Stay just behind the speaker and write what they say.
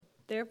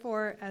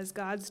Therefore, as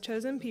God's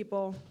chosen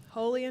people,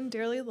 holy and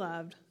dearly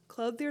loved,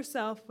 clothe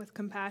yourself with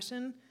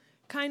compassion,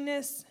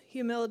 kindness,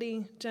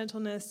 humility,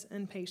 gentleness,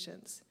 and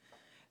patience.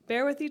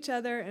 Bear with each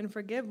other and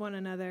forgive one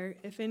another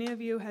if any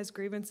of you has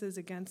grievances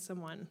against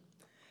someone.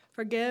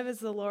 Forgive as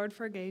the Lord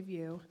forgave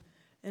you.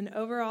 And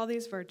over all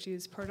these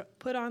virtues,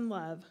 put on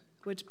love,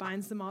 which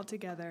binds them all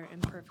together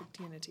in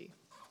perfect unity.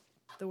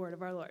 The word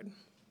of our Lord.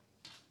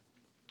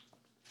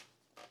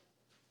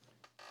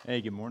 Hey,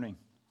 good morning.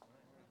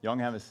 Y'all can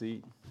have a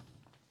seat.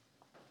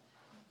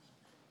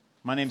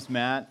 My name's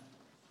Matt.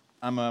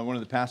 I'm one of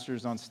the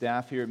pastors on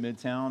staff here at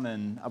Midtown,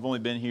 and I've only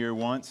been here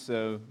once,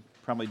 so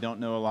probably don't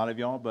know a lot of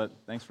y'all, but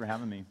thanks for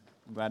having me.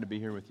 I'm glad to be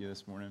here with you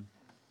this morning.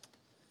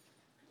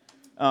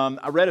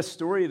 I read a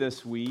story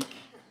this week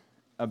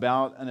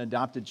about an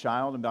adopted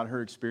child, about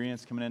her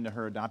experience coming into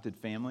her adopted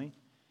family.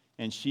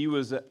 And she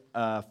was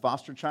a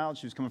foster child.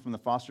 She was coming from the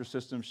foster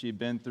system. She had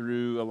been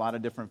through a lot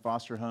of different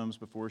foster homes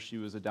before she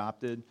was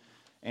adopted.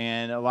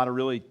 And a lot of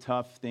really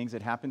tough things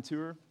had happened to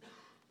her.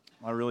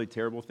 A lot of really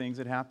terrible things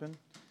had happened.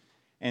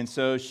 And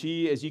so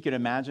she, as you can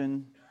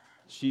imagine,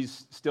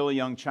 she's still a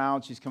young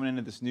child. She's coming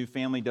into this new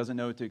family, doesn't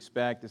know what to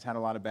expect, has had a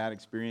lot of bad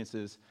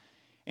experiences.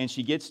 And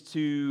she gets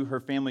to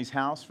her family's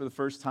house for the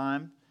first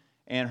time.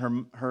 And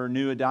her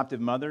new adoptive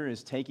mother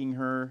is taking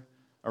her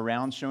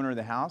around, showing her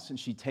the house, and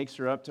she takes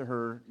her up to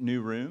her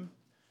new room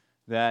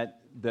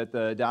that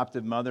the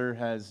adoptive mother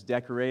has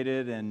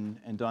decorated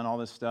and done all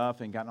this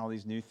stuff and gotten all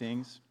these new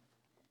things.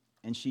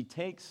 And she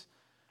takes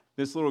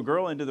this little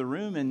girl into the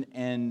room,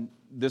 and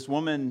this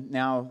woman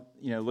now,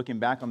 looking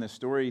back on this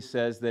story,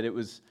 says that it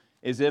was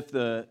as if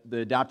the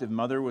adoptive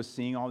mother was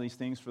seeing all these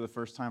things for the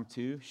first time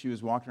too. She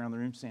was walking around the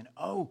room saying,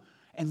 "Oh,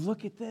 and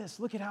look at this.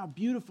 Look at how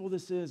beautiful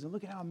this is. And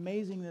look at how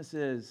amazing this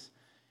is.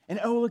 And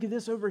oh, look at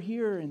this over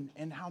here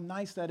and how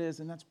nice that is.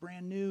 And that's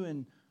brand new.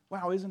 And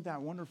wow, isn't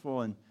that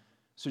wonderful?" And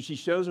so she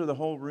shows her the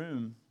whole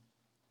room.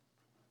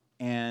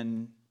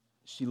 And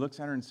she looks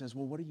at her and says,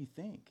 "Well, what do you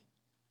think?"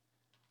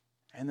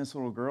 And this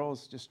little girl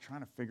is just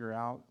trying to figure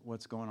out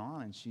what's going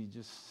on. And she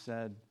just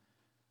said,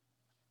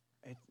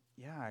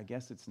 "Yeah, I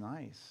guess it's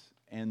nice."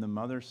 And the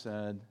mother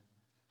said,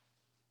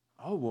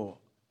 "Oh,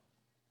 well,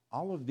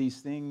 all of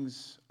these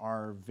things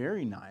are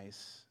very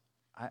nice.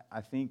 I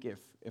think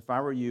if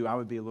I were you, I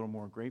would be a little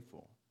more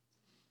grateful."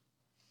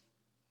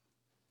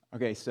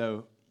 Okay,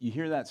 so you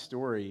hear that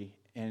story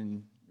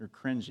and you're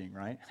cringing,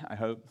 right? I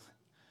hope.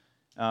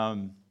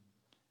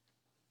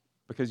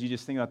 Because you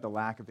just think about the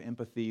lack of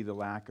empathy, the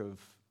lack of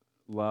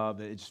love.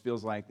 It just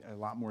feels like a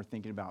lot more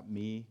thinking about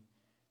me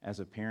as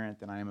a parent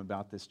than I am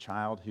about this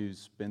child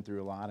who's been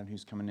through a lot and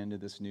who's coming into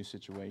this new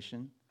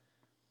situation.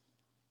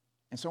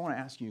 And so I want to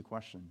ask you a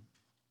question.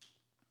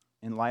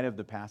 In light of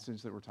the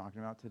passage that we're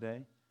talking about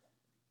today,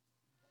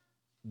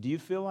 do you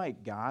feel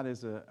like God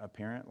is a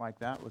parent like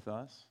that with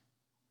us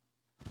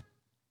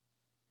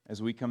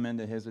as we come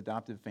into his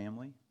adopted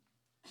family?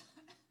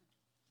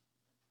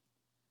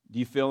 Do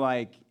you feel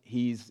like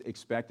he's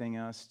expecting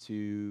us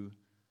to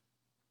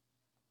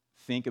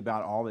think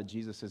about all that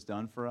Jesus has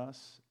done for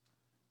us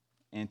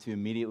and to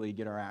immediately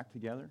get our act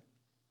together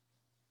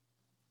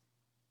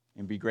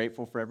and be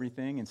grateful for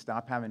everything and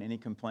stop having any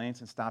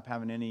complaints and stop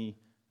having any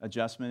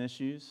adjustment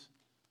issues,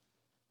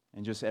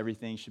 and just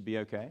everything should be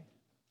okay?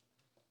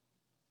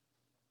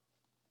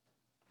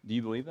 Do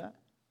you believe that?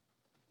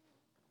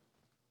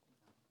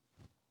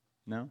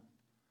 No?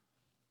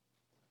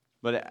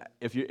 But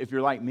if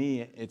you're like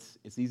me, it's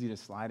easy to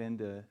slide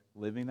into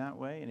living that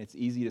way, and it's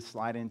easy to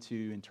slide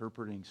into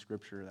interpreting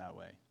Scripture that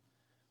way.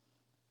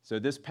 So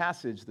this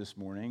passage this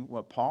morning,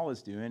 what Paul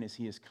is doing is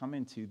he is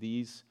coming to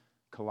these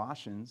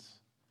Colossians,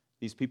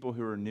 these people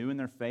who are new in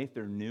their faith,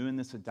 they're new in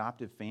this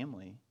adoptive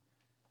family,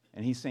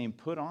 and he's saying,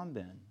 put on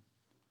then.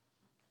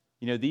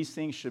 These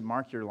things should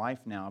mark your life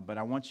now, but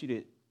I want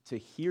you to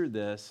hear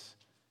this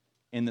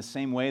in the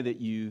same way that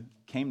you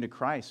came to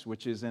Christ,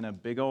 which is in a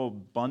big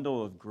old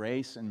bundle of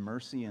grace and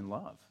mercy and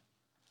love.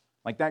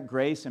 Like that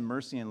grace and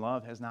mercy and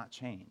love has not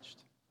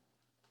changed.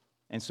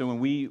 And so when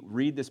we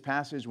read this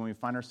passage, when we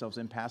find ourselves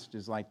in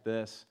passages like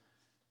this,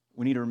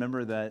 we need to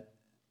remember that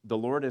the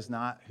Lord is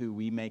not who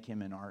we make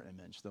him in our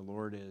image. The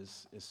Lord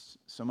is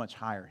so much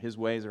higher. His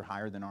ways are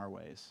higher than our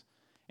ways.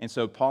 And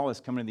so Paul is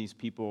coming to these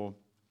people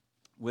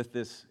with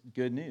this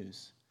good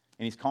news.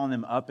 And he's calling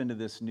them up into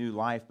this new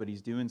life, but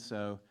he's doing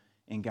so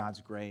in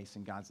God's grace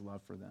and God's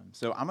love for them.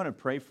 So I'm going to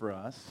pray for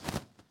us,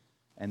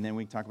 and then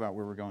we can talk about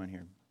where we're going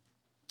here.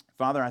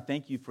 Father, I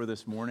thank you for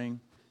this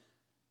morning.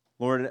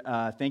 Lord,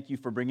 thank you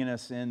for bringing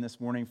us in this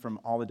morning from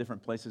all the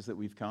different places that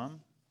we've come,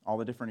 all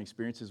the different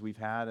experiences we've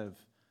had of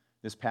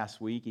this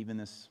past week, even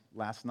this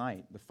last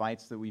night, the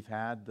fights that we've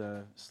had,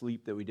 the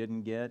sleep that we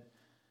didn't get,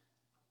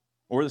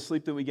 or the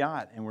sleep that we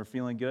got, and we're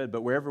feeling good.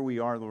 But wherever we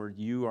are, Lord,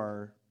 you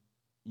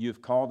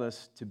have called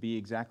us to be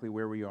exactly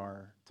where we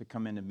are, to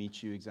come in to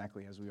meet you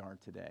exactly as we are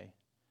today.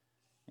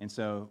 And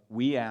so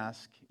we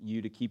ask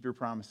you to keep your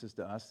promises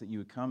to us, that you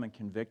would come and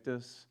convict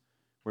us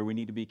where we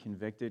need to be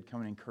convicted, come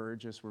and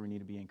encourage us where we need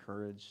to be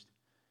encouraged,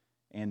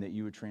 and that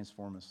you would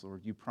transform us,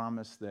 Lord. You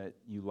promise that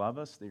you love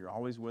us, that you're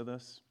always with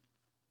us,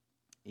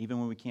 even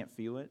when we can't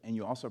feel it. And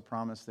you also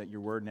promise that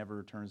your word never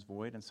returns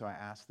void. And so I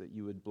ask that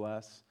you would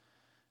bless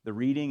the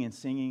reading and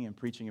singing and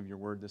preaching of your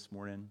word this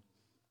morning.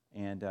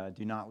 And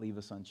do not leave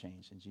us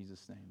unchanged. In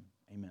Jesus' name,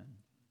 amen.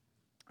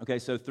 Okay,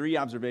 so 3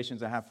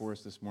 observations I have for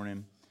us this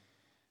morning.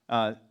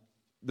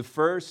 The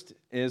first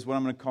is what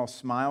I'm going to call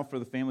smile for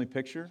the family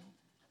picture.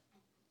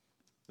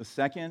 The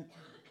second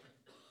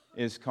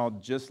is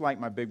called just like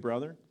my big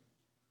brother.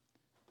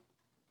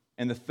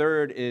 And the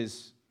third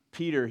is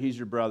Peter, he's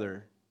your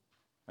brother.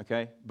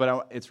 Okay?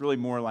 But it's really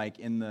more like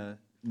in the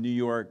New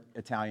York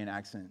Italian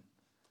accent.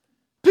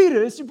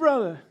 Peter, it's your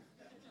brother.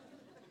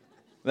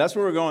 That's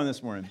where we're going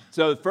this morning.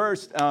 So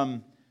first,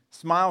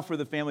 smile for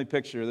the family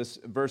picture. This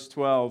verse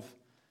 12,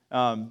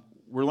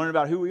 we're learning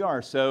about who we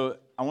are. So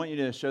I want you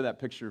to show that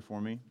picture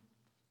for me.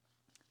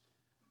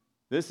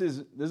 This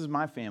is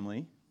my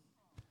family.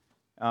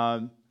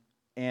 And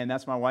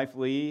that's my wife,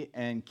 Lee,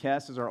 and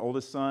Kess is our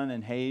oldest son,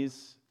 and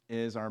Hayes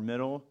is our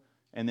middle,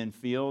 and then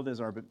Field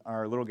is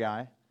our little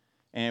guy.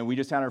 And we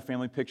just had our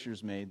family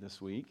pictures made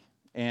this week.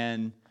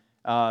 And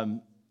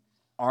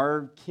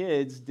our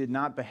kids did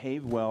not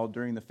behave well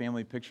during the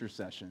family picture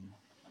session.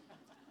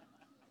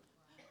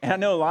 And I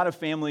know a lot of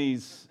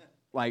families,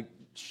 like,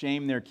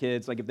 shame their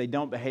kids. Like, if they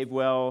don't behave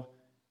well,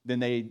 then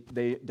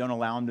they don't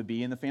allow them to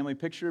be in the family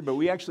picture. But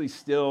we actually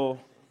still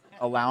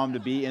allow them to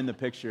be in the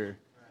picture.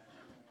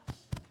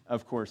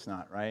 Of course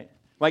not, right?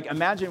 Like,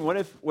 imagine, what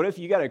if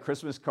you got a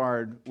Christmas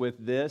card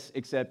with this,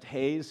 except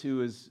Hayes,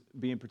 who is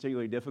being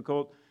particularly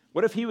difficult,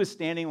 what if he was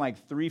standing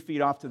like 3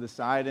 feet off to the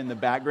side in the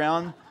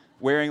background,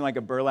 wearing like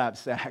a burlap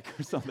sack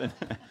or something?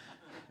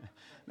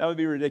 That would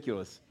be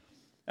ridiculous.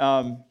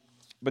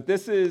 But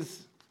this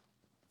is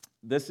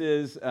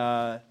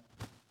the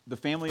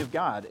family of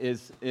God,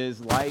 is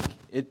like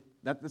it.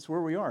 That's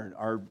where we are.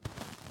 Our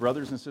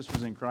brothers and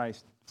sisters in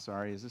Christ.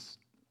 Sorry,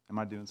 am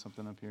I doing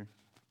something up here?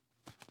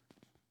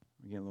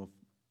 We get a little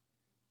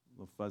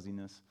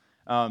fuzziness.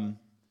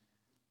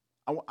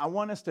 I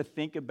want us to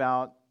think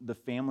about the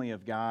family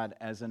of God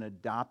as an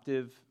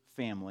adoptive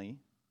family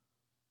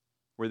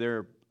where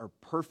there are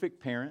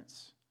perfect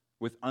parents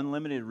with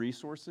unlimited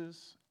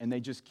resources, and they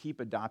just keep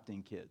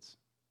adopting kids.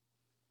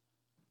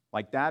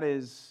 Like, that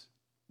is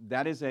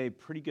a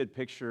pretty good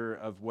picture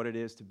of what it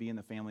is to be in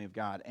the family of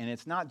God. And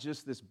it's not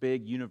just this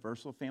big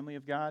universal family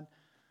of God.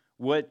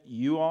 What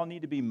you all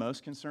need to be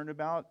most concerned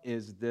about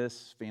is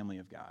this family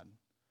of God.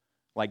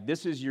 Like,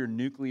 this is your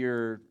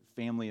nuclear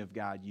family of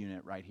God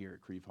unit right here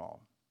at Creve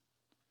Hall.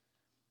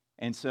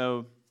 And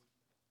so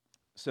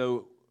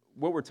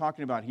what we're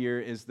talking about here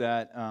is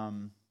that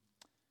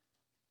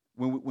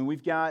when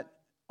we've got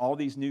all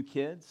these new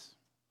kids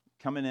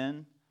coming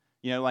in,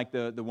 like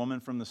the woman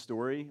from the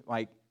story,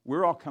 like,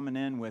 we're all coming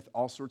in with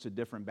all sorts of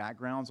different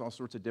backgrounds, all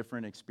sorts of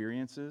different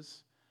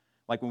experiences.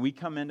 Like, when we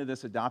come into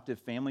this adoptive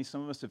family,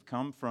 some of us have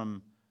come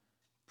from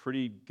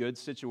pretty good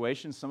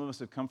situations. Some of us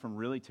have come from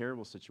really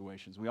terrible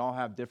situations. We all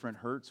have different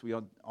hurts. We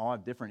all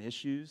have different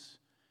issues.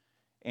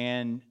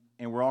 And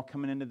we're all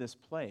coming into this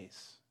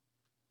place.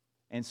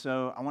 And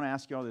so I want to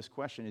ask you all this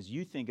question. As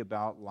you think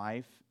about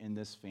life in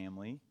this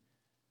family,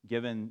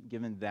 given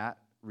that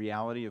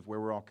reality of where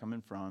we're all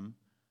coming from,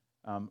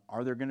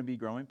 are there going to be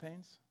growing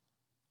pains?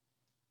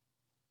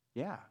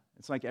 Yeah.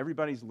 It's like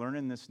everybody's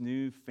learning this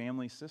new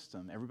family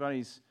system.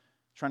 Everybody's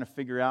trying to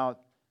figure out,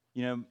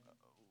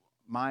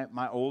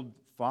 my old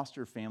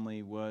foster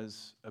family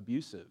was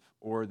abusive,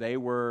 or they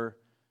were,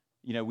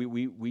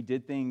 we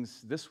did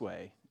things this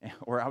way,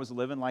 or I was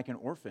living like an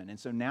orphan. And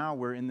so now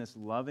we're in this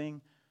loving,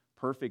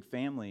 perfect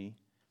family,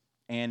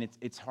 and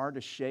it's hard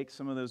to shake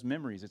some of those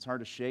memories. It's hard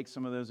to shake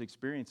some of those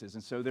experiences.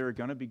 And so there are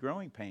going to be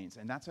growing pains,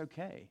 and that's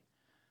okay.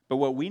 But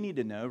what we need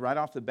to know right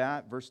off the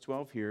bat, verse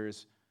 12 here,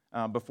 is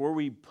before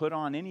we put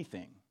on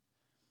anything,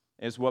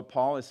 is what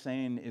Paul is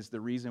saying is the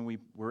reason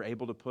we're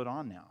able to put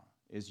on now,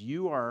 is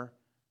you are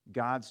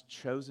God's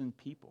chosen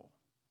people.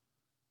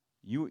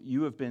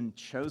 You have been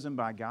chosen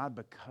by God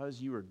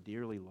because you are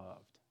dearly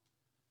loved.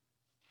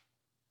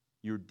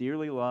 You're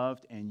dearly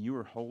loved, and you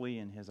are holy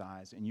in His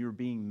eyes, and you're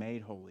being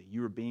made holy.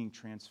 You are being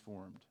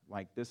transformed.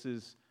 Like, this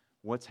is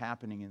what's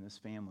happening in this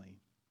family.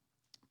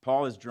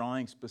 Paul is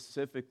drawing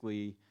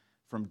specifically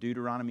from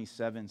Deuteronomy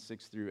 7,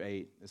 6 through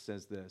 8. It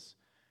says this: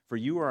 "For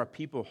you are a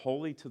people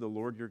holy to the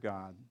Lord your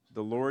God.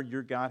 The Lord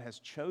your God has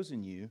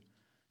chosen you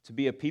to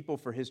be a people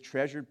for His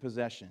treasured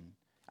possession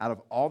out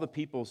of all the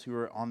peoples who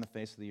are on the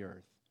face of the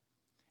earth.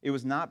 It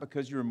was not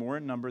because you were more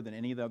in number than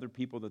any of the other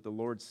people that the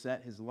Lord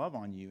set His love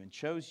on you and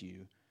chose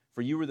you,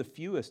 for you were the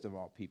fewest of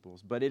all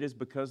peoples, but it is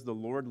because the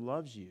Lord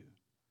loves you."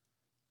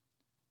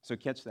 So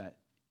catch that.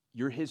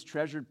 You're His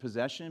treasured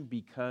possession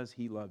because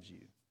He loves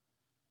you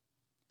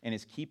and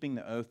is keeping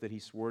the oath that He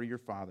swore to your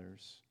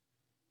fathers.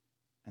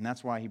 And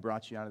that's why He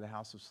brought you out of the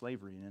house of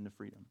slavery and into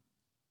freedom.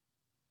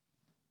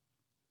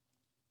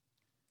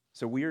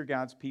 So we are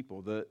God's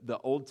people. The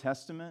Old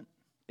Testament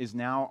is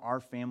now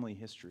our family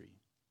history.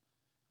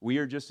 We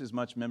are just as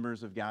much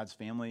members of God's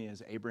family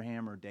as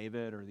Abraham or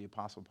David or the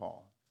Apostle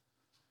Paul.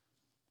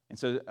 And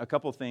so a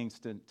couple things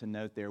to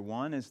note there.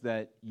 One is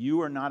that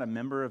you are not a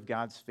member of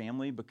God's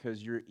family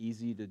because you're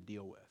easy to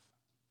deal with,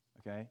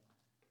 okay?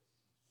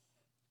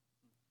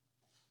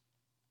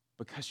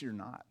 Because you're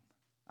not.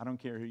 I don't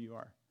care who you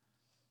are.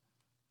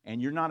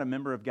 And you're not a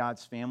member of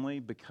God's family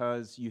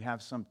because you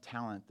have some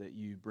talent that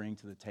you bring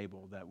to the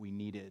table that we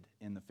needed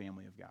in the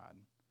family of God.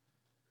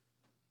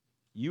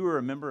 You are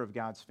a member of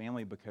God's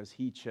family because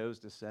He chose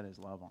to set His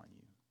love on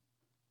you.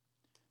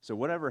 So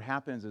whatever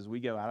happens as we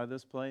go out of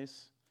this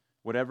place,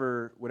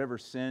 whatever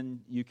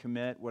sin you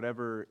commit,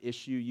 whatever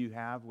issue you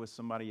have with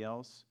somebody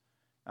else,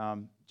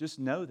 just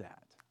know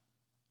that.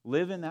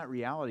 Live in that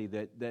reality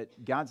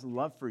that God's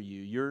love for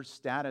you, your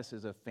status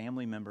as a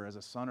family member, as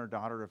a son or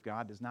daughter of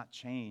God, does not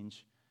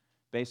change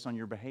based on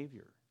your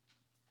behavior.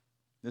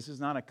 This is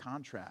not a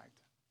contract.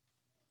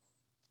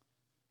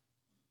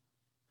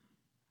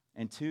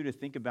 And two, to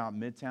think about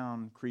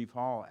Midtown Creve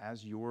Hall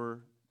as your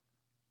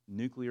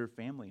nuclear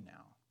family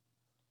now.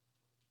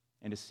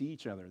 And to see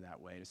each other that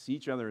way, to see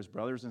each other as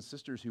brothers and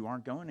sisters who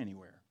aren't going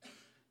anywhere.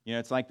 You know,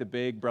 it's like the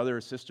big brother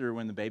or sister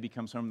when the baby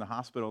comes home from the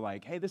hospital,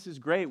 like, hey, this is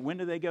great. When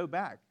do they go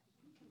back?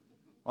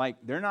 Like,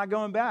 they're not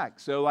going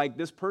back. So, like,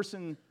 this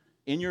person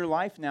in your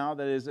life now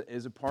that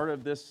is a part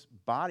of this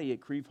body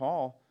at Creve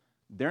Hall,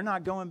 they're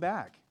not going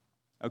back,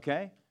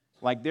 okay?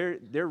 Like,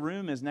 their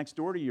room is next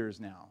door to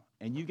yours now.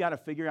 And you got to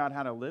figure out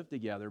how to live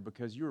together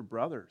because you're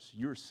brothers,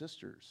 you're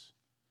sisters.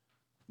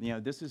 You know,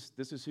 this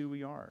is who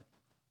we are.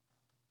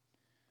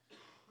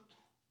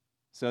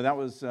 So that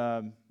was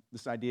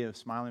this idea of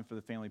smiling for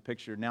the family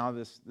picture. Now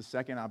the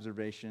second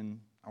observation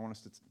I want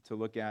us to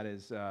look at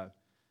is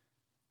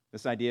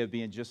this idea of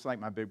being just like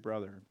my big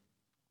brother.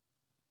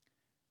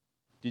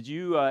 Did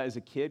you, as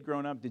a kid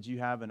growing up, did you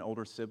have an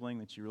older sibling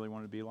that you really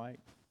wanted to be like?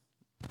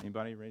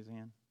 Anybody raise a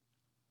hand?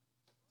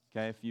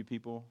 Okay, a few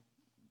people.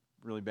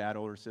 Really bad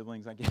older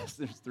siblings, I guess.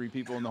 There's 3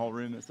 people in the whole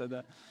room that said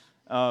that.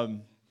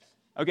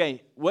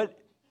 Okay,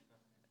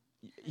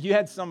 you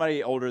had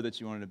somebody older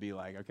that you wanted to be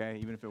like, okay,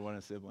 even if it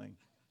wasn't a sibling.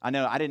 I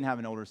know I didn't have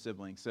an older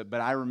sibling,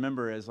 but I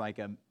remember as like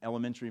an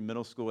elementary,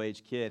 middle school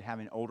age kid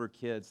having older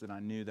kids that I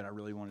knew that I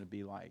really wanted to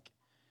be like.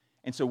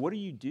 And so what do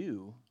you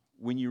do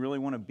when you really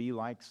want to be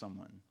like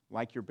someone,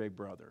 like your big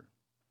brother,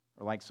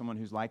 or like someone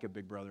who's like a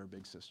big brother or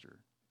big sister?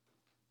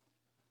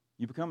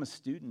 You become a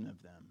student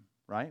of them,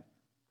 right?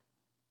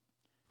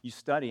 You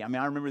study. I mean,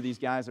 I remember these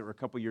guys that were a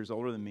couple years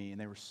older than me, and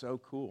they were so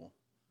cool.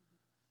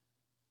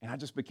 And I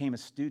just became a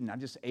student. I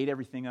just ate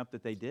everything up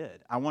that they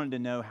did. I wanted to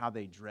know how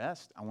they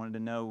dressed. I wanted to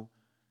know,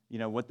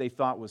 what they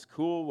thought was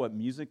cool, what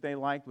music they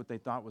liked, what they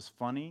thought was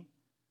funny,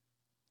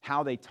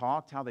 how they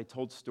talked, how they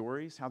told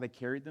stories, how they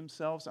carried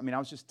themselves. I mean, I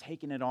was just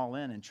taking it all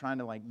in and trying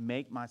to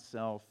make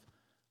myself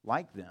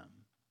like them.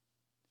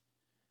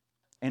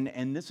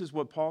 And this is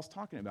what Paul's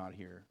talking about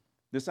here.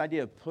 This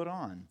idea of put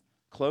on,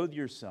 clothe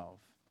yourself.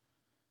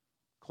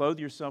 Clothe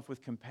yourself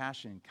with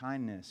compassion,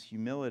 kindness,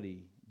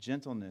 humility,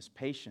 gentleness,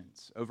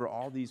 patience. Over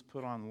all these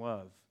put on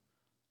love,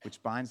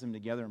 which binds them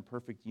together in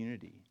perfect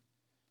unity.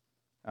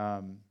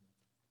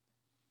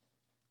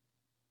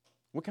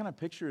 What kind of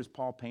picture is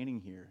Paul painting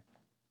here?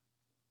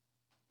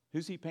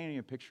 Who's he painting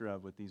a picture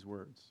of with these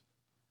words?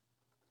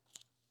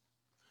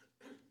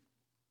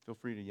 Feel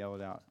free to yell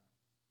it out.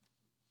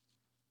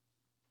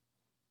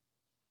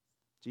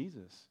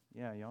 Jesus.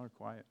 Yeah, y'all are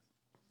quiet.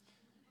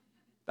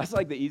 That's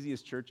like the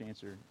easiest church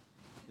answer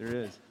there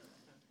is.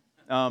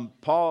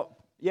 Paul,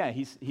 yeah,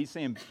 he's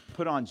saying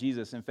put on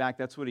Jesus. In fact,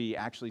 that's what he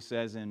actually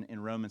says in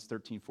Romans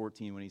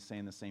 13:14 when he's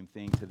saying the same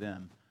thing to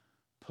them.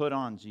 Put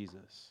on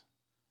Jesus.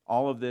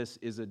 All of this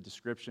is a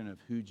description of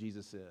who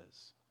Jesus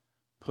is.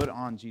 Put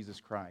on Jesus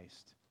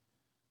Christ.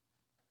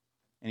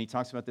 And he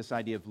talks about this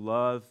idea of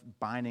love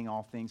binding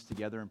all things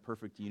together in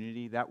perfect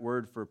unity. That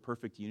word for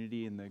perfect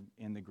unity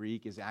in the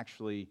Greek is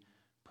actually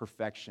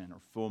perfection or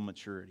full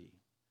maturity.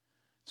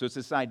 So it's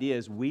this idea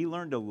as we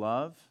learn to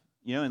love,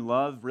 and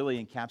love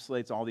really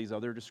encapsulates all these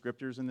other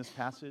descriptors in this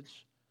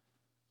passage.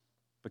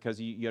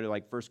 Because you go to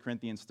 1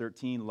 Corinthians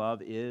 13,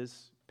 love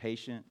is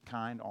patient,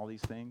 kind, all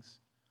these things.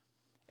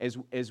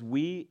 As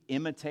we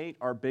imitate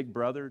our big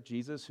brother,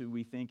 Jesus, who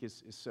we think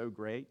is so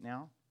great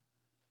now,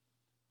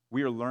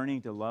 we are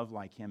learning to love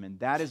like him. And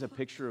that is a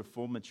picture of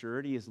full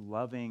maturity, is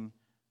loving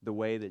the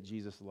way that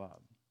Jesus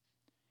loved.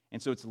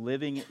 And so it's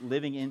living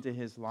into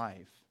his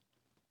life.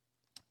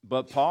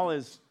 But Paul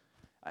is,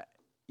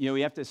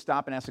 we have to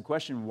stop and ask the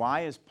question,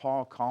 why is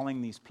Paul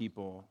calling these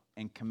people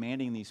and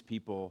commanding these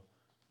people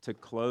to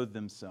clothe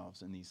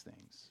themselves in these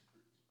things?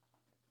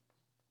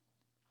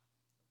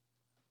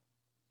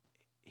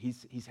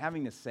 He's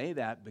having to say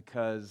that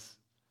because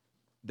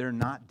they're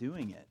not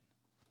doing it,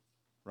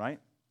 right?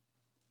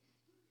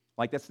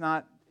 That's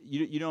not,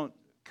 you don't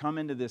come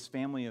into this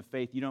family of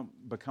faith, you don't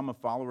become a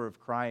follower of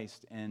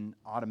Christ and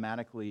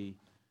automatically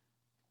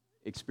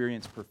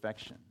experience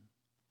perfection.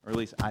 Or at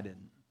least I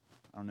didn't.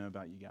 I don't know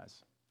about you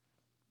guys.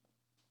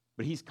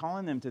 But he's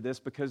calling them to this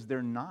because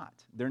they're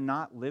not. They're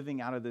not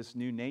living out of this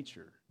new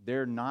nature.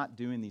 They're not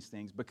doing these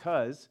things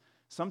because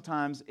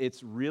sometimes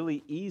it's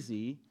really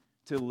easy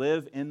to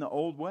live in the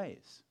old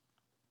ways.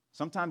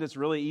 Sometimes it's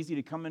really easy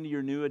to come into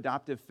your new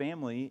adoptive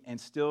family and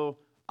still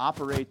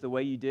operate the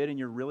way you did in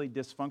your really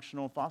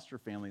dysfunctional foster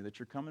family that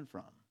you're coming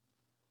from.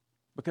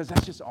 Because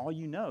that's just all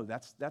you know.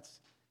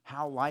 That's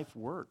how life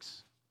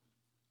works.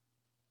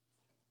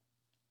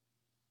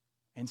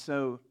 And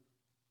so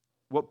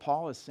what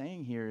Paul is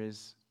saying here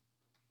is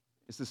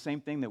it's the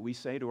same thing that we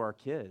say to our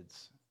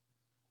kids.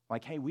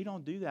 Like, hey, we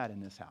don't do that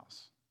in this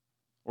house.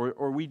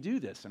 Or we do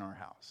this in our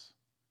house.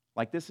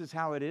 Like, this is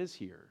how it is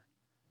here.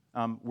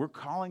 We're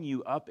calling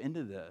you up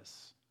into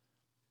this.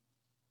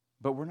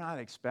 But we're not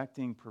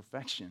expecting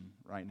perfection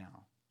right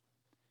now.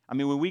 I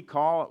mean,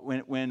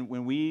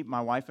 when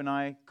my wife and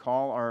I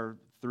call our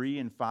 3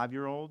 and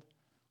 5-year-old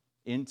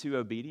into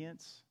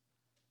obedience,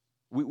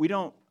 we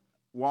don't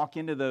walk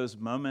into those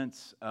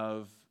moments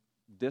of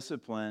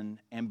discipline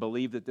and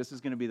believe that this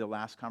is going to be the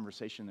last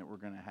conversation that we're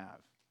going to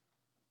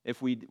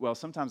have.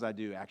 Sometimes I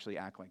do actually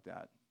act like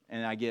that.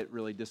 And I get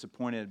really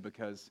disappointed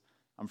because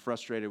I'm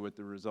frustrated with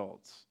the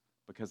results,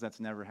 because that's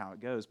never how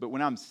it goes. But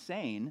when I'm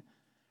sane,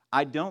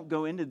 I don't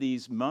go into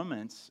these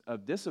moments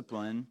of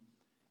discipline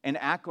and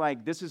act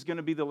like this is going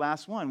to be the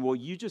last one. Well,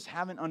 you just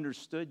haven't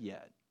understood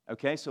yet.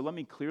 Okay, so let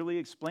me clearly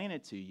explain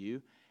it to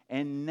you,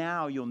 and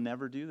now you'll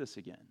never do this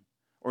again.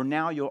 Or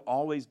now you'll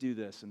always do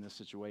this in this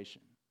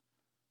situation.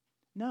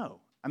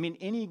 No. I mean,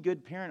 any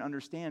good parent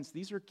understands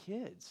these are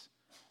kids.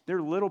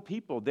 They're little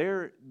people.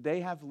 They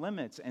have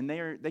limits, and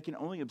they can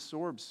only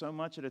absorb so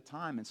much at a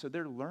time. And so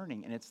they're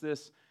learning, and it's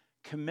this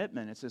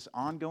commitment. It's this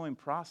ongoing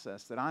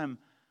process that I'm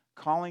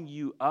calling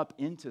you up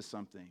into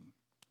something.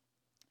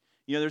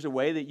 You know, there's a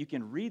way that you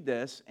can read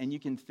this, and you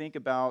can think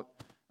about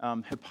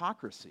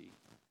hypocrisy.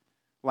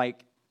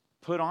 Like,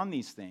 put on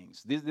these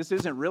things. This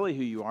isn't really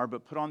who you are,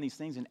 but put on these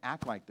things and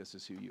act like this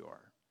is who you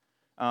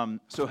are.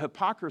 So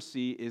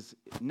hypocrisy is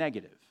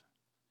negative.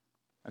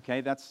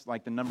 Okay, that's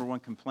like the number one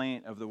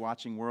complaint of the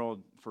watching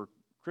world for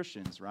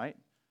Christians, right?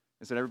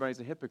 Is that everybody's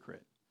a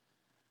hypocrite.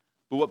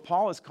 But what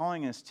Paul is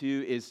calling us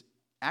to is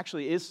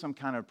some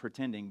kind of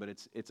pretending, but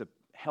it's a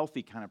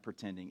healthy kind of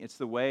pretending. It's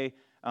the way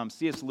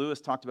C.S.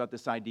 Lewis talked about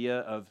this idea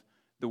of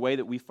the way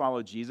that we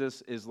follow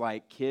Jesus is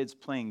like kids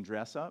playing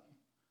dress up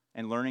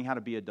and learning how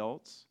to be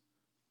adults.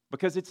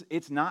 Because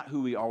it's not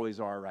who we always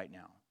are right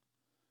now.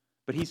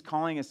 But he's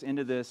calling us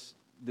into this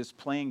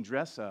playing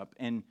dress up,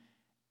 and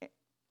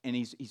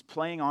he's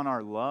playing on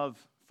our love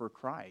for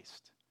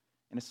Christ.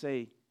 And to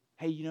say,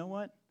 hey, you know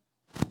what?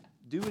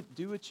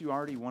 Do what you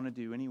already want to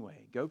do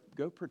anyway.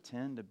 Go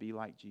pretend to be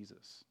like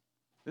Jesus.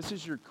 This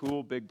is your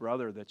cool big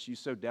brother that you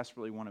so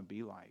desperately want to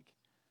be like.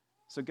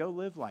 So go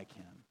live like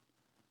him.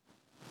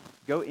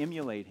 Go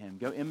emulate him.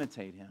 Go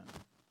imitate him.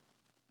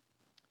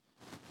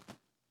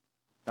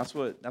 That's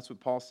what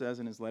Paul says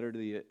in his letter to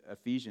the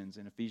Ephesians.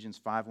 In Ephesians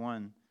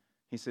 5:1,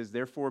 he says,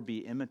 therefore be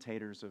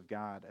imitators of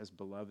God as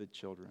beloved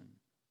children.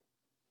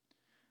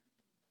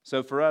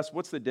 So for us,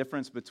 what's the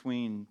difference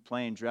between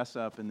playing dress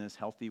up in this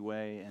healthy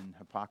way and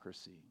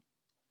hypocrisy?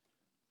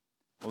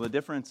 Well, the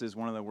difference is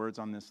one of the words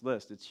on this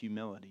list. It's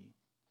humility.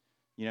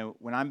 You know,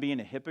 when I'm being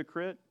a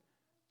hypocrite,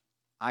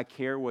 I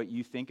care what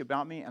you think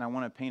about me, and I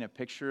want to paint a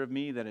picture of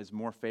me that is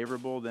more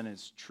favorable than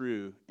is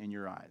true in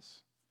your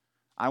eyes.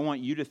 I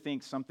want you to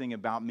think something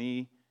about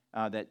me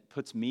that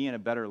puts me in a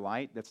better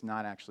light that's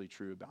not actually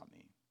true about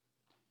me.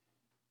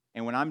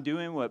 And when I'm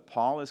doing what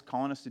Paul is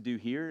calling us to do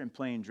here and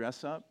playing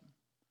dress up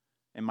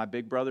in my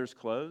big brother's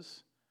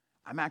clothes,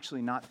 I'm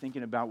actually not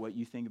thinking about what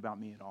you think about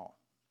me at all.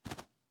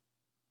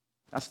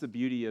 That's the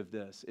beauty of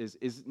this,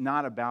 is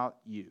not about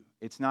you.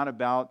 It's not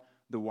about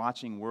the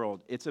watching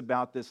world. It's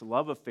about this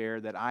love affair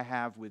that I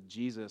have with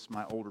Jesus,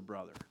 my older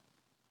brother.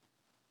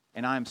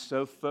 And I'm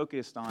so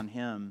focused on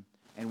him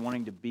and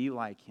wanting to be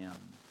like him.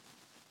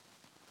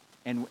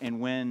 And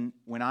when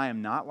I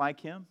am not like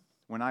him,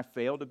 when I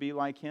fail to be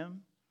like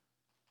him,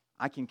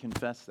 I can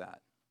confess that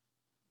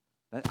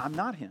I'm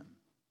not him,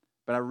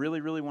 but I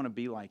really, really want to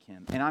be like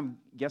him. And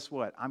guess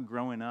what? I'm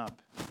growing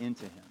up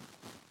into him.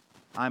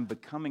 I'm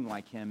becoming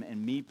like him,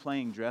 and me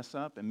playing dress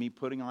up and me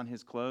putting on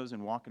his clothes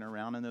and walking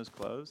around in those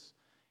clothes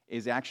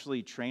is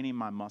actually training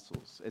my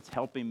muscles. It's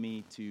helping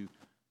me to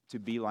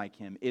be like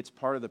him. It's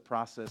part of the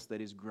process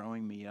that is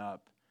growing me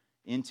up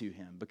into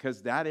him,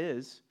 because that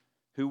is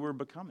who we're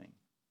becoming.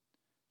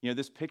 You know,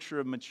 this picture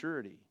of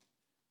maturity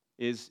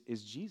is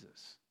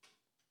Jesus.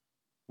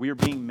 We are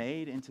being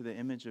made into the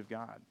image of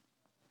God.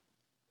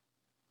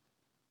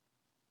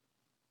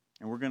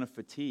 And we're going to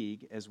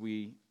fatigue as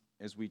we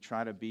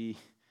try to be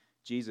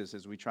Jesus,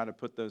 as we try to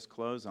put those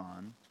clothes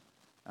on,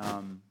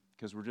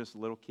 because we're just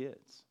little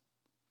kids.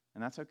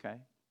 And that's okay.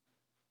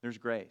 There's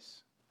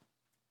grace.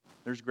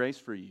 There's grace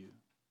for you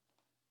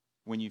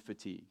when you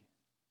fatigue.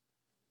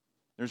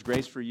 There's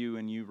grace for you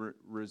when you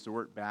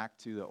resort back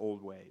to the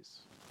old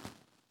ways.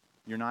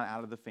 You're not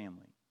out of the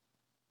family.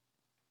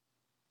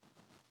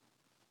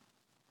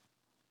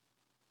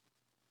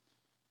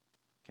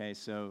 Okay,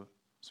 so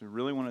we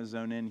really want to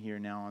zone in here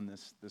now on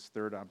this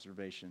third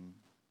observation.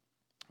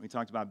 We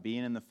talked about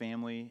being in the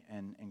family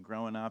and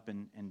growing up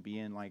and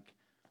being like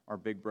our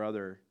big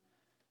brother.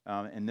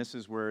 And this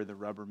is where the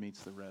rubber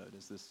meets the road,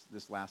 is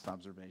this last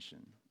observation.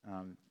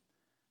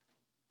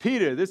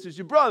 Peter, this is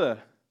your brother.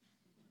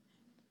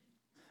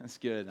 That's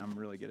good. I'm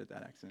really good at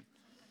that accent.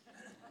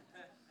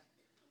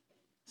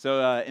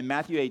 So in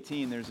Matthew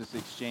 18, there's this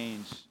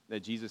exchange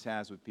that Jesus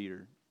has with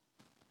Peter.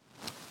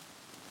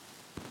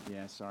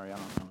 Yeah, sorry, I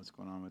don't know what's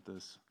going on with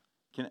this.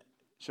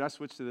 Should I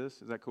switch to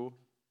this? Is that cool?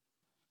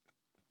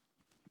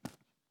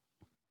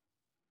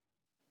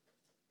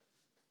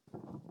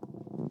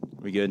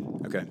 We good?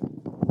 Okay.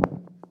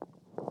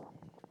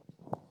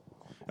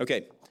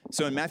 Okay,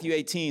 so in Matthew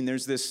 18,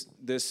 there's this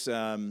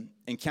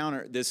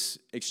encounter, this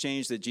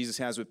exchange that Jesus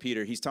has with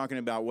Peter. He's talking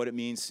about what it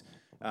means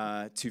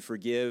to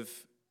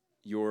forgive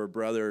your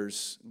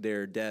brothers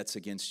their debts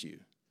against you.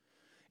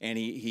 And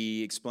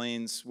he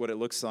explains what it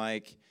looks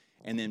like,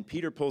 and then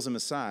Peter pulls him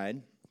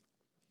aside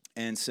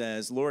and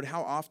says, Lord,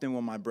 how often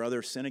will my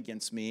brother sin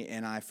against me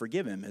and I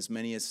forgive him? As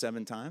many as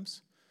 7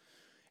 times?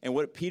 And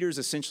what Peter's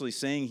essentially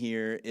saying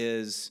here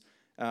is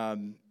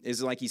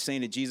like he's saying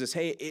to Jesus,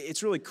 hey,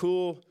 it's really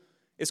cool.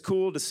 It's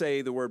cool to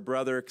say the word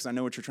brother because I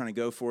know what you're trying to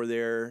go for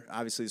there.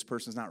 Obviously, this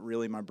person's not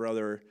really my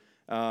brother.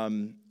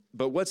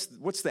 But what's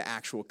the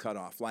actual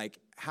cutoff? Like,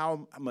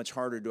 how much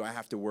harder do I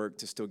have to work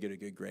to still get a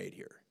good grade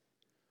here?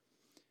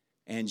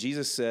 And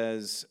Jesus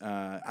says,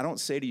 I don't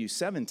say to you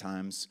 7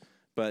 times,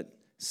 but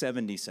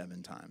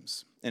 77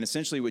 times. And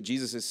essentially what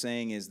Jesus is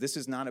saying is this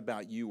is not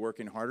about you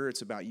working harder.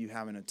 It's about you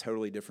having a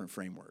totally different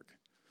framework.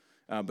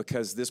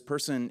 Because this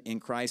person in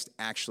Christ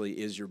actually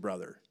is your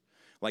brother.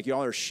 Like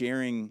y'all are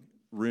sharing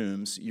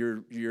rooms.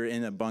 You're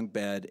in a bunk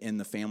bed in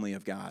the family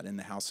of God, in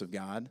the house of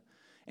God.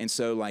 And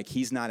so like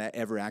he's not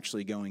ever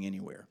actually going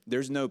anywhere.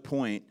 There's no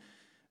point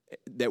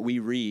that we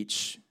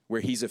reach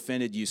where he's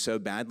offended you so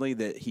badly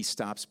that he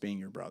stops being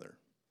your brother.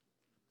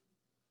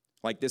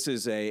 Like this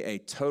is a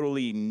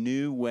totally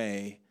new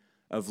way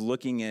of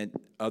looking at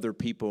other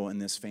people in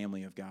this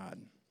family of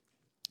God.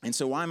 And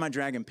so why am I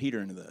dragging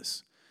Peter into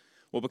this?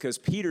 Well, because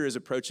Peter is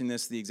approaching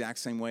this the exact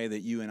same way that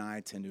you and I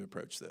tend to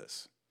approach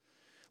this.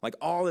 Like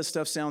all this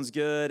stuff sounds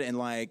good and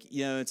like,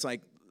 you know, it's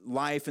like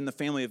life in the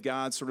family of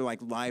God, sort of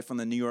like life on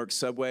the New York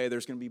subway.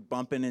 There's going to be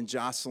bumping and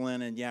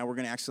jostling and yeah, we're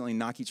going to accidentally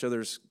knock each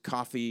other's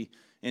coffee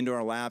into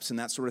our laps and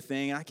that sort of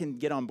thing. I can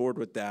get on board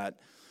with that.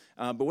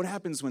 But what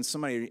happens when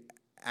somebody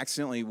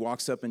accidentally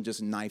walks up and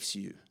just knifes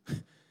you?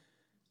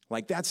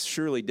 Like that's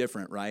surely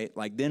different, right?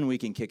 Like then we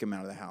can kick him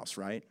out of the house,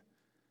 right?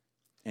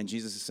 And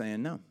Jesus is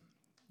saying, no,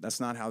 that's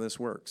not how this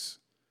works.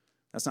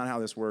 That's not how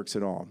this works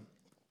at all.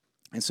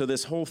 And so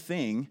this whole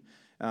thing,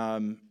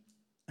 I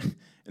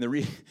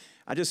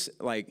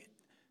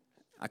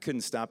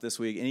couldn't stop this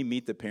week. Any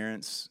Meet the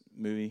Parents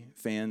movie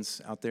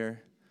fans out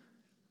there?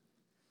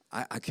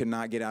 I could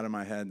not get out of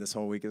my head this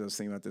whole week as I was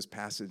thinking about this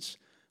passage.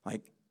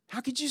 Like, how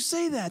could you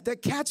say that?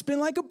 That cat's been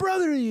like a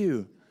brother to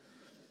you.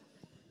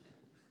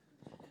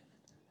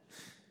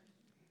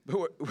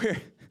 But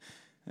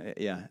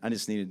yeah, I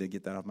just needed to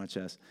get that off my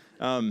chest.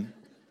 You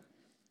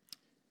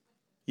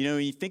know,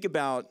 when you think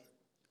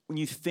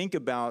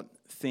about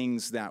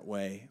things that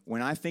way,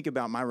 when I think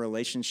about my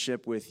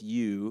relationship with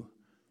you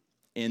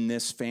in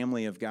this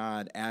family of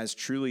God as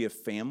truly a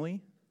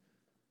family,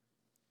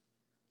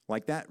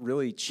 like that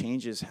really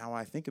changes how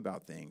I think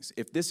about things.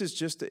 If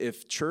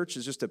church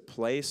is just a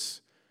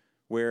place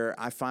where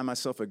I find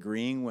myself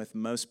agreeing with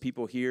most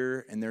people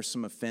here and there's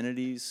some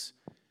affinities,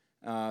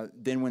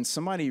 then when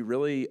somebody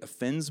really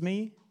offends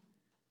me,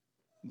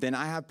 then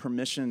I have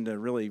permission to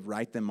really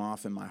write them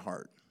off in my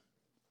heart.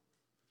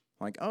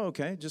 Like, oh,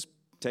 okay, just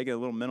take a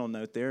little mental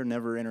note there,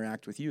 never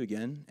interact with you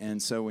again.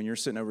 And so when you're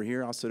sitting over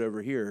here, I'll sit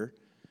over here.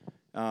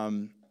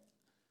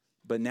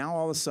 But now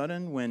all of a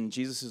sudden when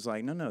Jesus is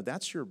like, no,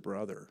 that's your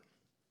brother.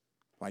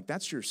 Like,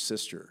 that's your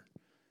sister.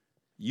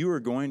 You are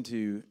going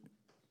to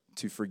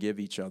forgive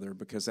each other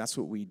because that's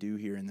what we do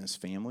here in this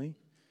family.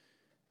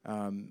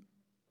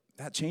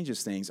 That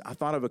changes things. I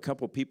thought of a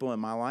couple people in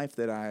my life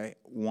that I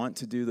want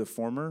to do the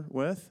former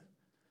with.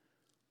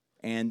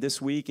 And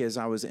this week, as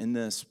I was in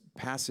this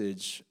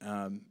passage,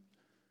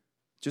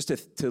 just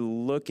to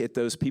look at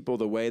those people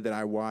the way that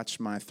I watch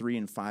my 3-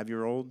 and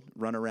 5-year-old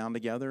run around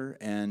together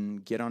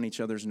and get on each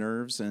other's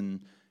nerves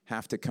and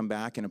have to come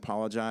back and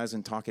apologize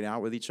and talk it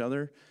out with each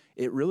other,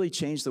 it really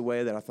changed the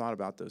way that I thought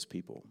about those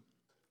people.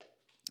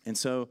 And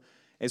so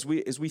as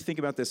we think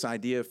about this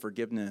idea of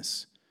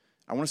forgiveness,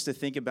 I want us to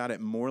think about it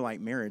more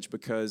like marriage,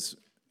 because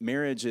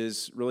marriage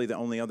is really the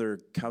only other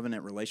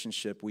covenant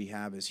relationship we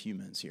have as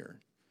humans here.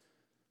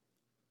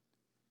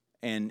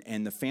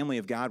 And the family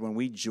of God, when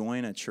we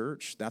join a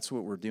church, that's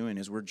what we're doing,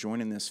 is we're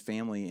joining this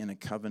family in a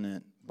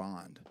covenant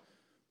bond.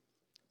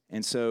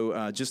 And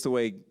so just the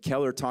way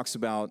Keller talks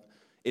about,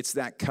 it's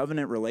that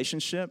covenant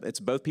relationship. It's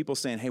both people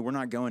saying, hey, we're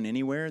not going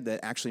anywhere, that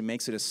actually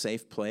makes it a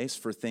safe place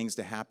for things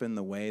to happen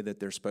the way that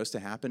they're supposed to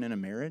happen in a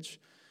marriage.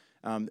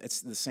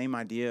 It's the same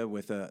idea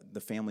with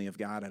the family of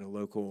God in a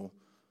local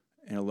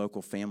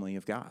family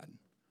of God.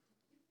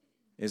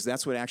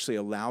 That's what actually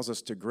allows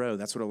us to grow.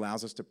 That's what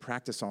allows us to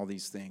practice all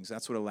these things.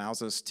 That's what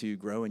allows us to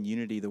grow in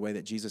unity the way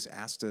that Jesus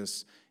asked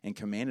us and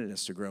commanded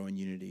us to grow in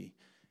unity.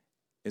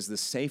 is the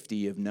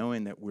safety of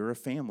knowing that we're a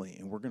family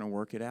and we're going to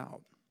work it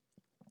out.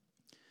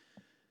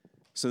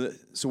 So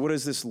what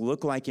does this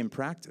look like in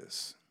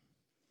practice?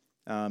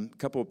 A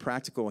couple of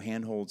practical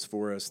handholds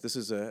for us. This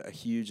is a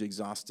huge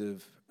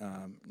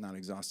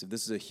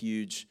this is a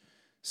huge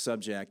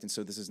subject, and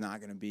so this is not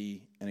going to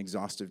be an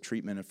exhaustive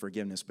treatment of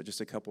forgiveness, but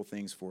just a couple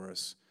things for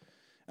us.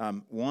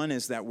 One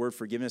is that word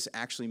forgiveness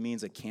actually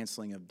means a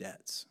canceling of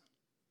debts.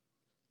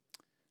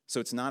 So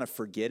it's not a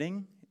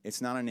forgetting,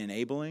 it's not an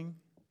enabling,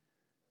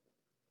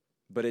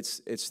 but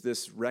it's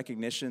this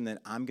recognition that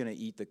I'm going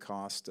to eat the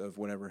cost of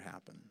whatever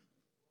happened.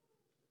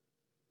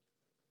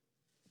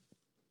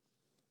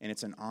 And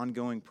it's an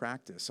ongoing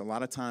practice. There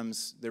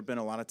have been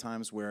a lot of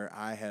times where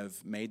I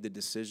have made the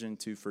decision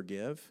to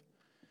forgive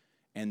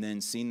and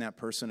then seen that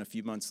person a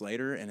few months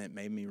later, and it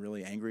made me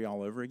really angry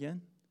all over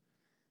again.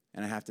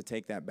 And I have to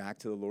take that back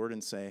to the Lord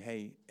and say,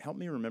 hey, help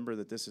me remember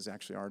that this is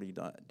actually already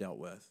dealt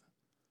with.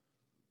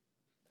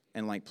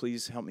 And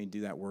please help me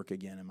do that work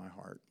again in my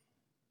heart,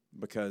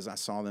 because I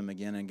saw them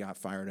again and got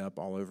fired up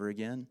all over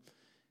again.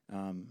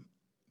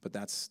 But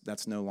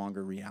that's no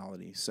longer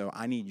reality. So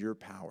I need your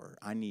power.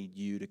 I need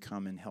you to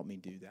come and help me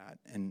do that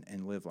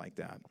and live like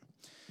that.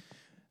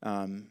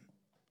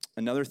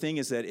 Another thing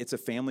is that it's a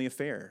family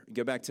affair.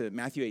 Go back to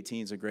Matthew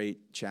 18 is a great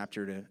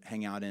chapter to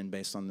hang out in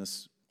based on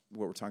this,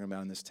 what we're talking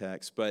about in this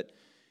text. But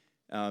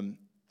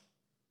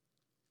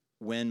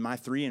when my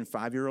 3- and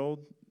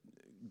 5-year-old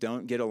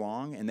don't get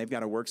along and they've got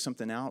to work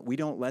something out, we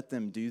don't let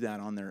them do that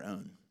on their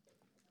own.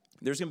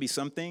 There's going to be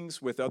some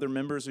things with other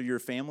members of your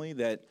family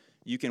that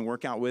you can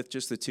work out with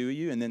just the two of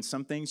you, and then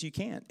some things you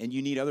can't. And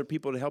you need other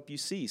people to help you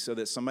see so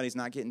that somebody's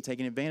not getting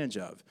taken advantage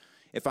of.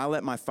 If I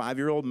let my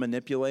 5-year-old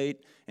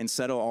manipulate and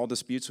settle all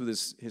disputes with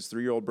his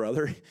 3-year-old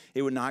brother,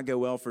 it would not go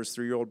well for his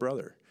 3-year-old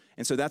brother.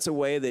 And so that's a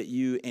way that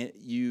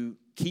you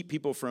keep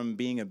people from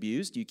being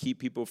abused, you keep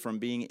people from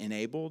being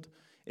enabled,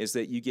 is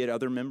that you get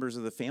other members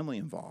of the family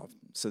involved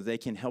so they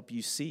can help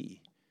you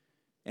see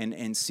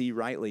and see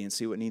rightly and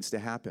see what needs to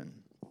happen.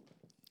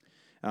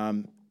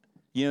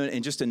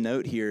 And just a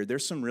note here,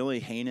 there's some really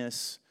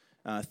heinous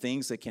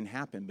things that can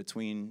happen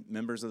between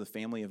members of the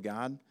family of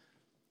God.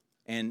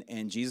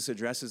 And Jesus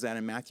addresses that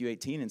in Matthew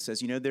 18 and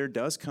says, there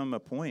does come a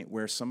point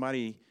where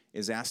somebody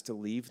is asked to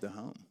leave the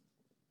home.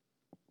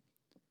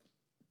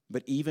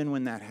 But even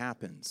when that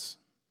happens,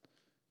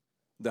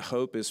 the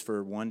hope is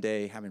for one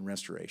day having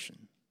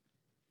restoration.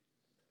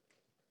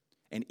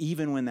 And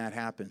even when that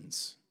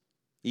happens,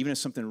 even if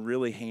something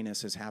really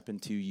heinous has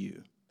happened to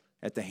you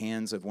at the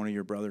hands of one of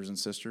your brothers and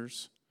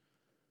sisters,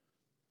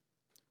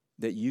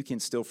 that you can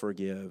still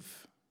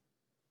forgive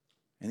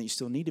and that you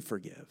still need to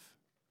forgive.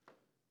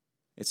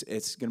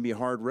 It's going to be a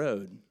hard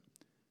road,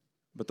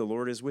 but the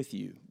Lord is with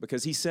you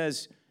because he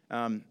says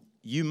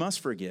you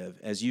must forgive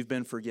as you've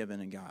been forgiven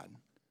in God.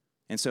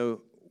 And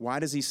so why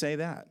does he say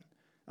that?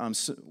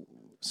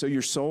 So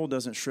your soul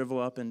doesn't shrivel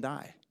up and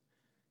die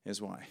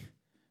is why.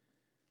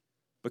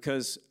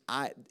 Because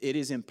it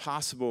is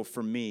impossible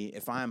for me,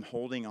 if I am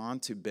holding on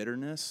to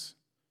bitterness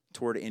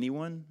toward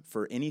anyone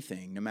for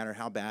anything, no matter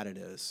how bad it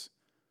is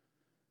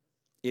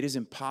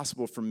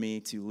impossible for me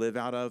to live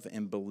out of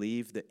and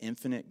believe the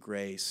infinite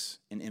grace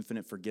and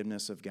infinite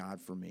forgiveness of God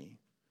for me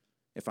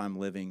if I'm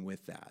living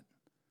with that.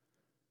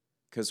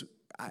 Because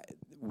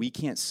we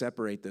can't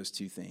separate those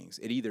two things.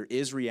 It either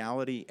is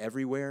reality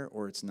everywhere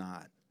or it's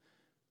not.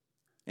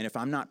 And if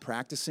I'm not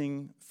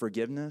practicing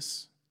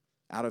forgiveness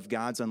out of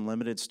God's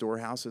unlimited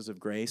storehouses of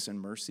grace and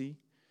mercy,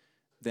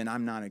 then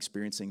I'm not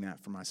experiencing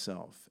that for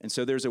myself. And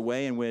so there's a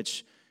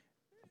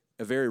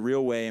very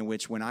real way in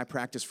which when I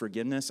practice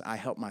forgiveness, I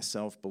help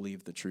myself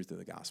believe the truth of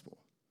the gospel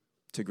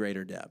to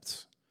greater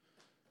depths.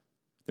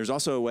 There's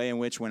also a way in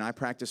which when I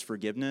practice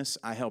forgiveness,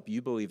 I help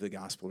you believe the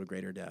gospel to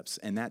greater depths,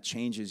 and that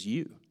changes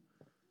you.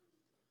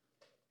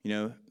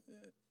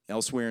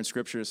 Elsewhere in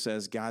Scripture it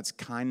says God's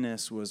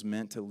kindness was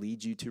meant to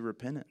lead you to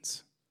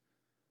repentance.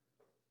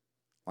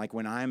 Like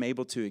when I am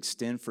able to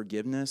extend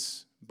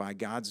forgiveness by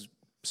God's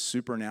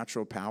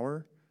supernatural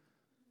power,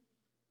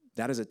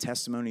 that is a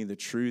testimony of the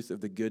truth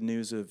of the good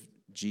news of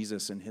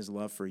Jesus and his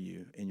love for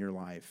you in your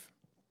life.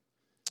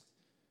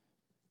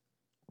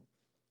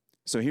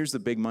 So here's the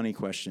big money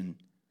question,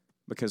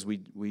 because we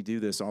do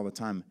this all the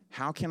time.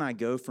 How can I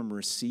go from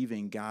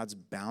receiving God's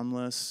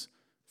boundless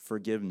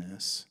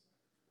forgiveness,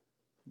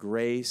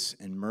 grace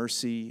and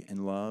mercy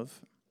and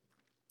love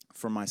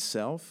for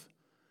myself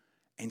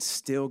and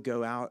still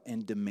go out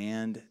and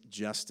demand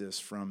justice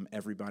from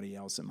everybody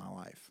else in my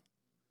life?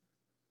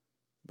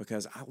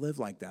 Because I live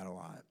like that a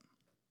lot.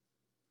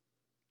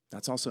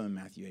 That's also in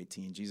Matthew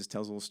 18. Jesus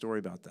tells a little story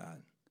about that.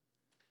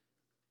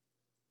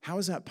 How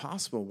is that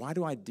possible? Why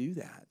do I do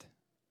that?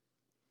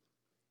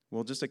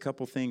 Well, just a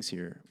couple things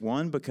here.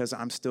 One, because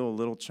I'm still a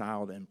little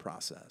child in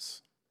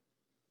process.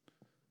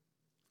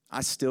 I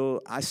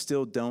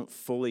still don't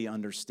fully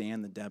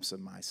understand the depths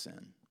of my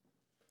sin.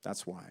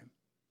 That's why.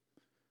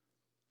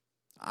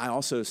 I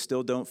also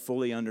still don't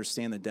fully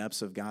understand the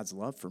depths of God's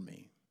love for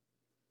me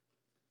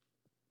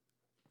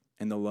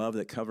and the love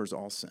that covers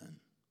all sin.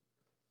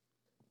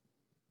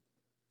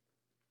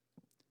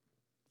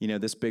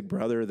 This big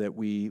brother that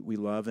we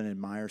love and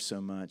admire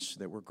so much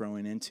that we're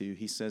growing into,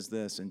 he says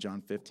this in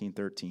John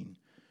 15:13.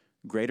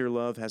 Greater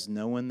love has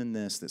no one than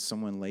this, that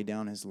someone lay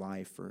down his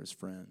life for his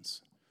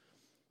friends.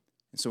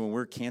 And so when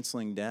we're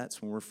canceling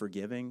debts, when we're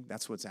forgiving,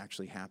 that's what's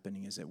actually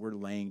happening, is that we're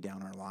laying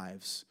down our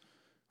lives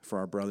for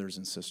our brothers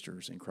and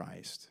sisters in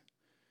Christ.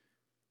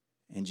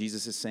 And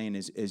Jesus is saying,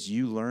 as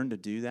you learn to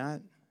do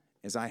that,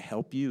 as I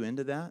help you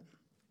into that,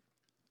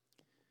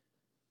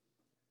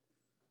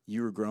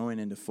 you are growing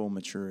into full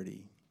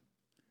maturity.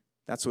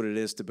 That's what it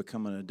is to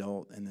become an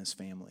adult in this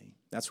family.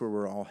 That's where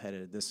we're all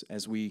headed,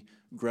 as we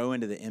grow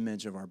into the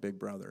image of our big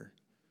brother.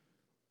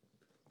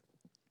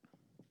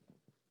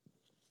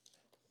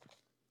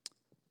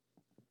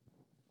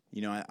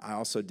 I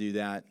also do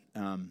that.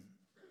 I'm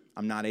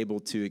not able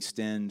to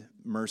extend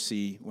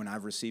mercy when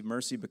I've received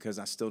mercy because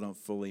I still don't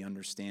fully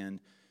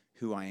understand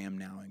who I am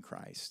now in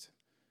Christ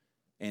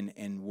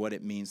and what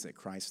it means that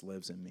Christ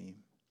lives in me.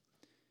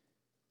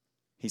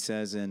 He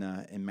says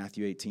in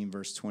Matthew 18,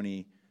 verse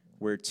 20,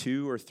 where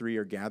 2 or 3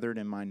 are gathered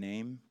in my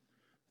name,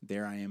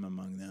 there I am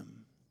among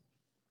them.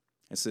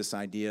 It's this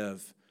idea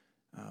of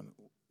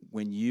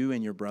when you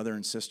and your brother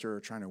and sister are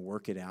trying to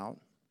work it out,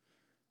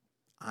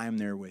 I'm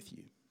there with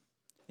you.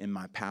 In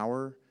my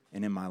power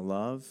and in my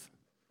love,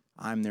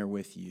 I'm there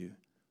with you.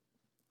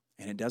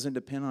 And it doesn't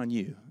depend on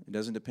you. It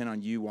doesn't depend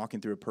on you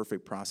walking through a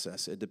perfect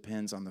process. It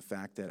depends on the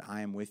fact that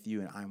I am with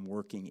you and I'm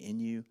working in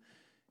you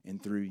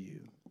and through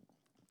you.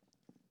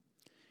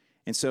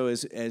 And so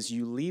as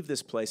you leave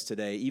this place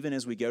today, even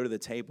as we go to the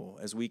table,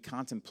 as we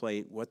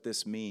contemplate what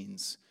this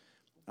means,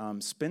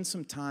 spend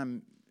some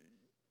time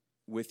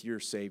with your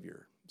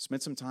Savior.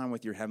 Spend some time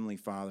with your Heavenly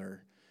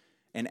Father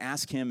and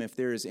ask Him if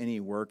there is any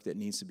work that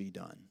needs to be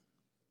done.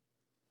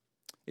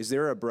 Is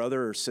there a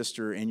brother or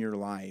sister in your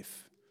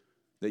life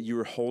that you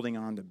are holding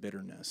on to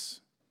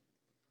bitterness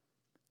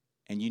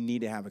and you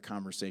need to have a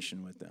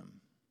conversation with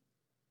them?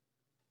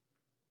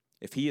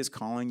 If He is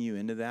calling you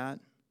into that,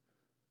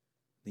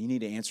 then you need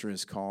to answer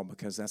His call,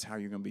 because that's how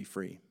you're going to be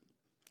free.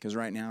 Because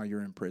right now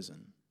you're in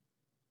prison.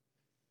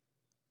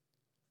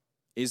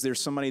 Is there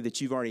somebody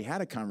that you've already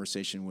had a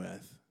conversation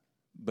with,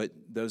 but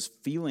those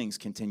feelings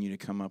continue to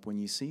come up when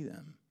you see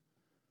them?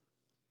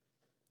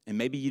 And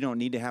maybe you don't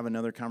need to have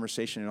another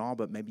conversation at all,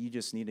 but maybe you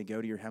just need to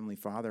go to your Heavenly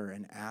Father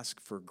and ask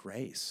for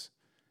grace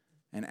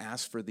and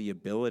ask for the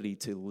ability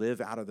to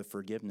live out of the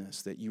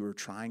forgiveness that you are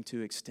trying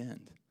to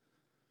extend.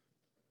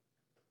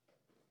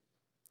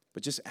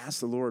 But just ask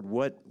the Lord,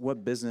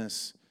 what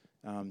business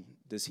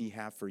does He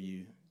have for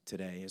you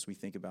today as we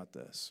think about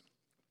this?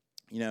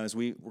 As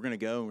we're going to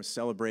go and we'll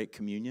celebrate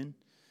communion.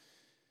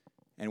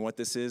 And what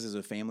this is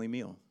a family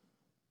meal.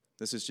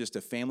 This is just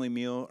a family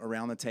meal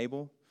around the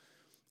table.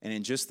 And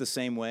in just the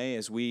same way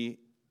as we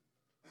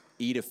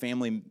eat a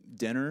family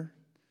dinner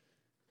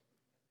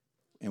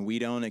and we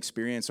don't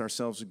experience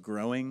ourselves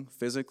growing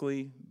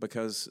physically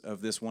because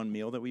of this one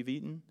meal that we've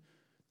eaten,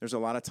 there's a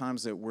lot of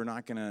times that we're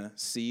not going to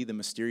see the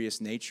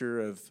mysterious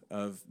nature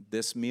of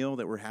this meal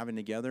that we're having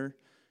together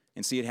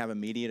and see it have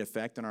immediate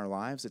effect on our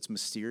lives. It's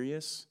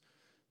mysterious,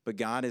 but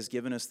God has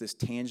given us this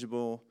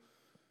tangible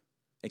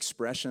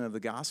expression of the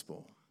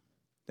gospel,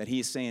 that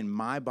He is saying,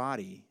 my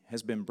body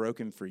has been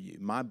broken for you.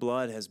 My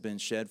blood has been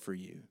shed for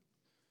you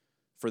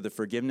for the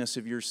forgiveness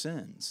of your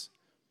sins.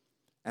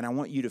 And I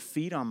want you to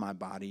feed on my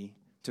body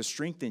to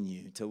strengthen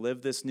you, to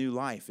live this new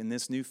life in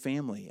this new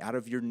family out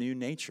of your new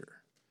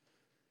nature.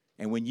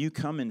 And when you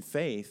come in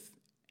faith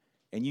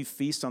and you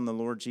feast on the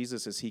Lord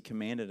Jesus as He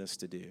commanded us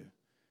to do,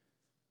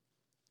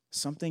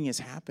 something is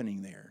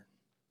happening there.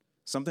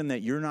 Something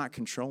that you're not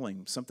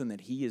controlling, something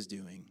that He is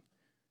doing.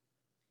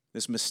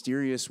 This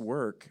mysterious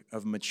work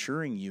of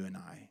maturing you and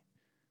I.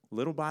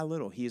 Little by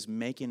little, He is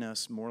making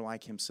us more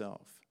like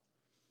Himself.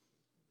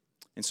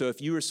 And so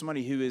if you are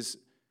somebody who is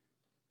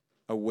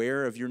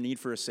aware of your need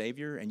for a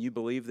Savior and you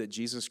believe that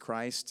Jesus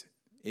Christ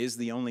is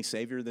the only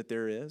Savior that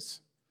there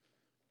is,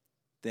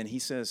 then He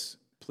says,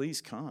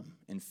 please come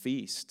and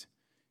feast.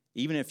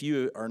 Even if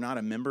you are not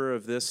a member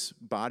of this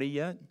body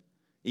yet,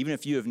 even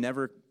if you have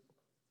never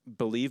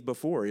believed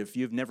before, if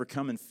you've never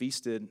come and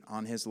feasted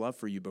on His love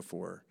for you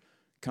before,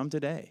 come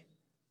today.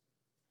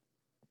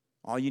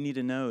 All you need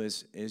to know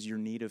is your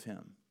need of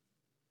Him.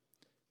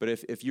 But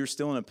if you're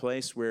still in a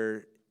place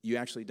where you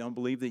actually don't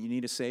believe that you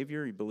need a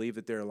Savior, you believe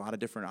that there are a lot of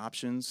different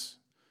options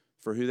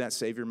for who that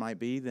Savior might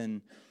be,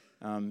 then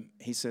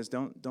He says,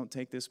 don't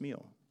take this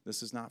meal.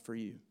 This is not for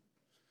you.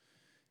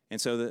 And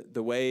so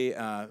the way,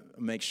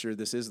 make sure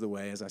this is the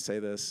way as I say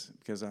this,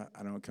 because I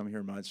don't come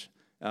here much,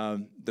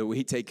 that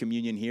we take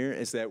communion here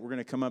is that we're going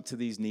to come up to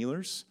these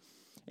kneelers.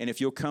 And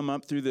if you'll come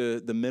up through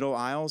the middle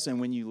aisles,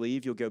 and when you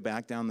leave, you'll go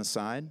back down the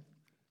side.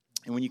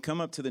 And when you come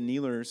up to the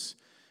kneelers,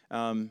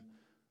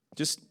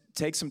 just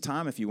take some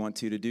time if you want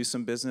to do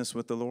some business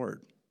with the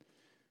Lord.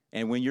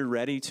 And when you're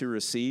ready to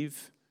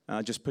receive,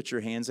 just put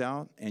your hands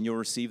out, and you'll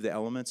receive the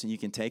elements, and you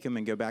can take them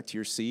and go back to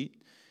your seat.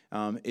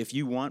 If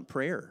you want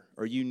prayer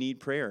or you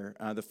need prayer,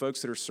 the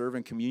folks that are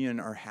serving communion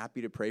are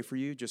happy to pray for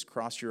you. Just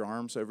cross your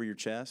arms over your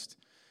chest,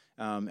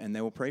 and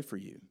they will pray for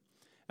you.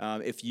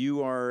 If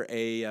you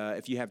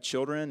have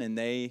children and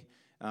they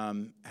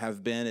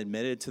have been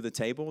admitted to the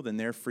table, then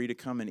they're free to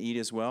come and eat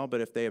as well.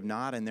 But if they have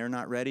not and they're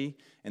not ready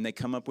and they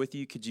come up with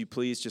you, could you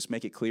please just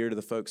make it clear to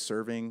the folks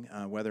serving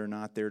whether or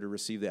not they're to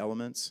receive the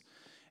elements?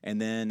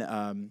 And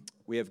then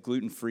we have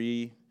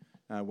gluten-free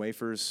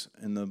wafers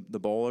in the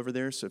bowl over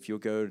there. So if you'll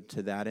go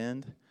to that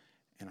end,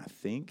 and I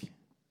think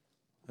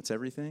that's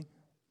everything.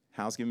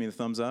 Hal's giving me the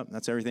thumbs up.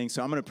 That's everything.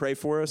 So I'm going to pray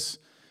for us,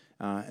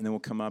 and then we'll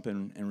come up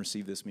and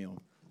receive this meal.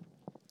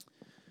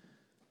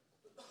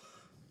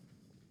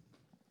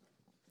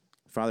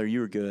 Father,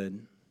 you are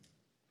good.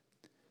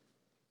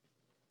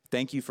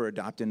 Thank you for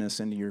adopting us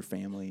into your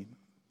family.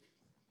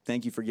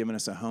 Thank you for giving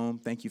us a home.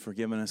 Thank you for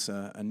giving us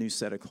a new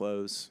set of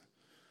clothes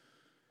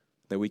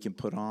that we can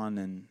put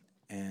on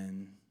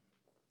and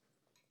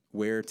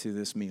wear to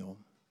this meal.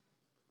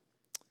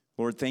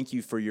 Lord, thank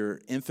you for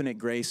your infinite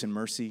grace and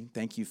mercy.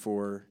 Thank you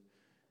for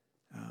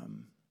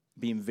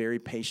being very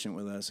patient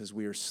with us as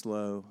we are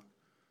slow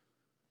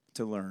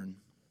to learn.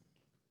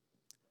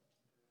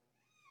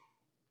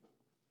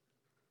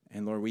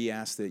 And Lord, we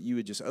ask that you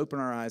would just open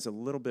our eyes a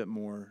little bit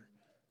more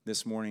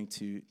this morning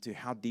to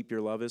how deep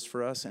your love is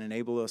for us and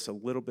enable us a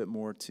little bit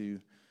more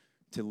to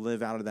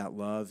live out of that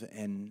love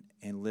and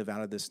live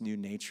out of this new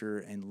nature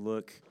and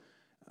look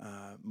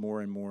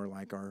more and more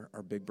like our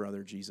big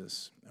brother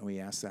Jesus. And we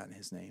ask that in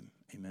his name.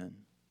 Amen.